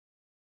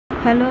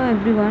Hello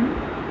everyone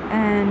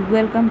and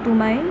welcome to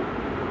my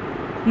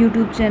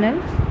YouTube channel.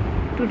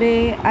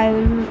 Today I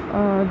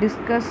will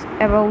discuss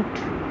about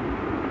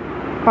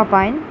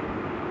papain.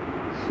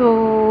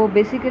 So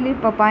basically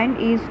papain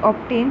is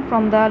obtained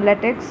from the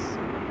latex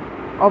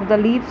of the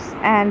leaves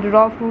and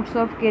raw fruits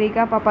of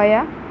Carica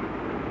papaya.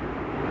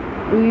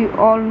 We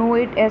all know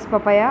it as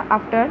papaya.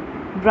 After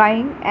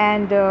drying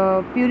and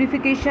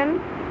purification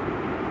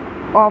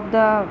of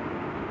the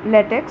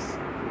latex,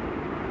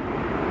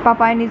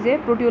 papain is a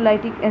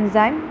proteolytic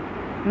enzyme.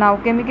 Now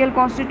chemical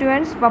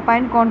constituents: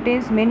 papain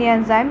contains many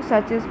enzymes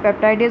such as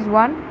peptidase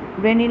 1,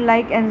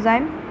 renin-like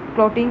enzyme,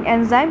 clotting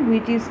enzyme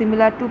which is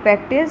similar to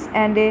pectase,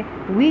 and a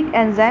weak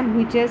enzyme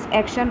which has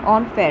action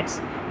on fats.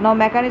 Now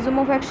mechanism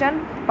of action: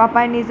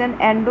 papain is an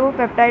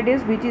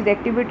endopeptidase which is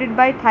activated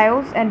by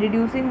thiols and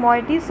reducing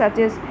moieties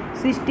such as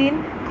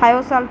cysteine,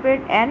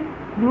 thiosulfate and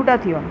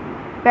glutathione.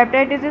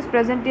 Peptidase is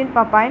present in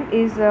papain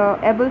is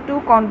able to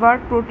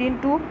convert protein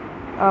to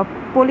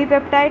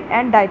polypeptide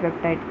and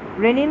dipeptide.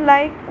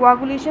 Renin-like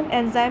coagulation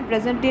enzyme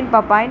present in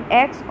papain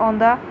acts on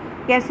the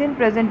casein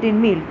present in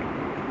milk.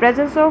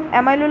 Presence of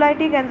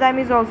amylolytic enzyme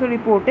is also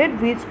reported,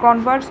 which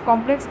converts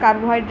complex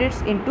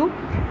carbohydrates into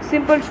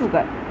simple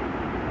sugar.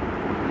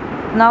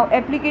 Now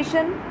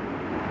application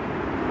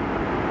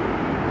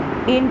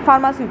in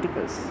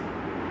pharmaceuticals.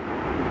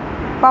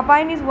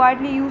 Papain is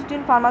widely used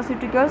in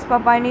pharmaceuticals.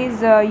 Papain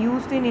is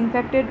used in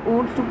infected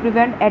wounds to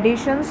prevent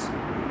adhesions,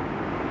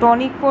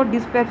 tonic for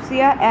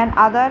dyspepsia and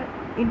other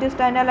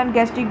intestinal and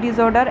gastric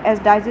disorder, as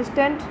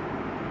digestant,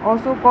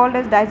 also called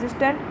as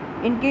digestant,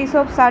 in case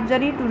of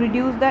surgery to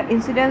reduce the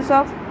incidence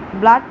of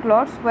blood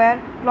clots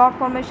where clot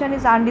formation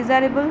is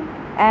undesirable,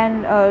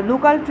 and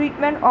local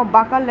treatment of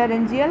buccal,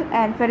 laryngeal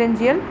and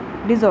pharyngeal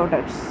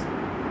disorders.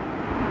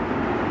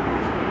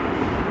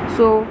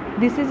 So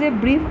this is a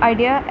brief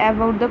idea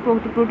about the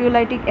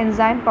proteolytic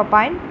enzyme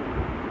papain,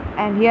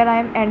 and here I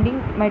am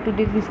ending my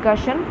today's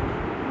discussion.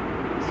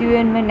 See you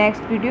in my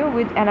next video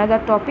with another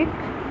topic.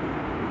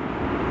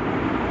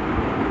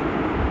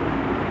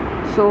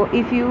 So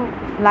if you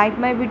like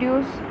my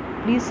videos,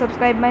 please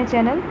subscribe my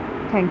channel.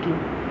 Thank you.